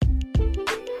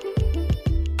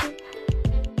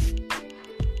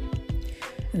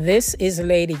This is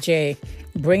Lady J,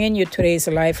 bringing you today's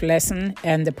life lesson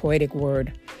and the poetic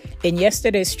word. In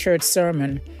yesterday's church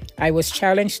sermon, I was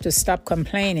challenged to stop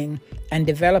complaining and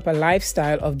develop a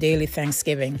lifestyle of daily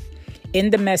thanksgiving.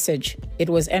 In the message, it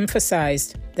was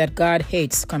emphasized that God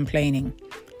hates complaining.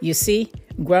 You see,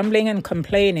 grumbling and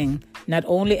complaining not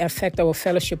only affect our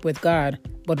fellowship with God,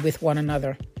 but with one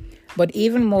another. But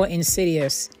even more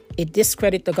insidious, it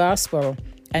discredits the gospel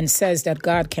and says that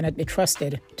God cannot be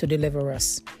trusted to deliver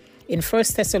us. In 1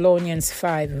 Thessalonians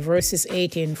 5, verses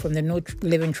 18 from the New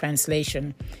Living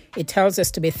Translation, it tells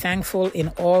us to be thankful in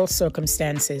all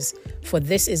circumstances, for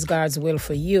this is God's will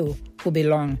for you who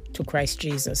belong to Christ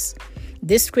Jesus.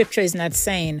 This scripture is not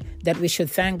saying that we should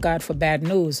thank God for bad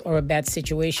news or a bad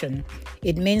situation.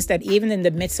 It means that even in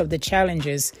the midst of the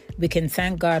challenges, we can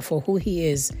thank God for who He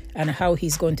is and how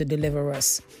He's going to deliver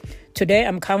us. Today,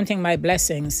 I'm counting my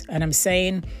blessings and I'm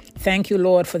saying, thank you,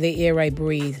 Lord, for the air I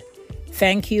breathe.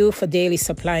 Thank you for daily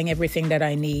supplying everything that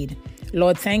I need.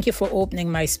 Lord, thank you for opening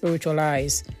my spiritual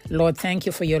eyes. Lord, thank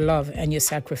you for your love and your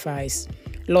sacrifice.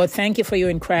 Lord, thank you for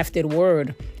your encrafted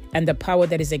word and the power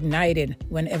that is ignited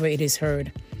whenever it is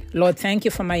heard. Lord, thank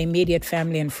you for my immediate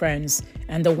family and friends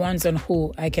and the ones on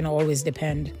who I can always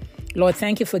depend. Lord,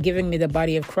 thank you for giving me the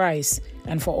body of Christ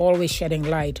and for always shedding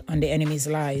light on the enemy's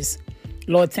lies.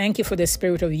 Lord, thank you for the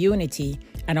spirit of unity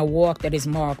and a walk that is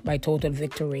marked by total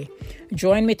victory.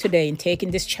 Join me today in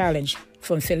taking this challenge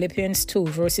from Philippians 2,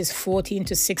 verses 14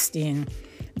 to 16,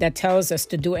 that tells us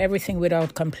to do everything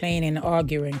without complaining and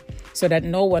arguing so that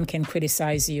no one can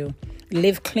criticize you.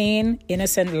 Live clean,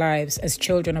 innocent lives as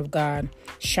children of God,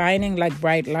 shining like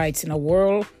bright lights in a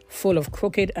world full of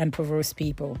crooked and perverse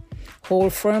people.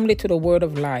 Hold firmly to the word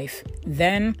of life.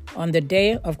 Then, on the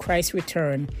day of Christ's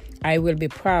return, I will be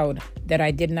proud that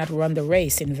I did not run the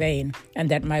race in vain and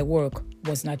that my work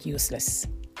was not useless.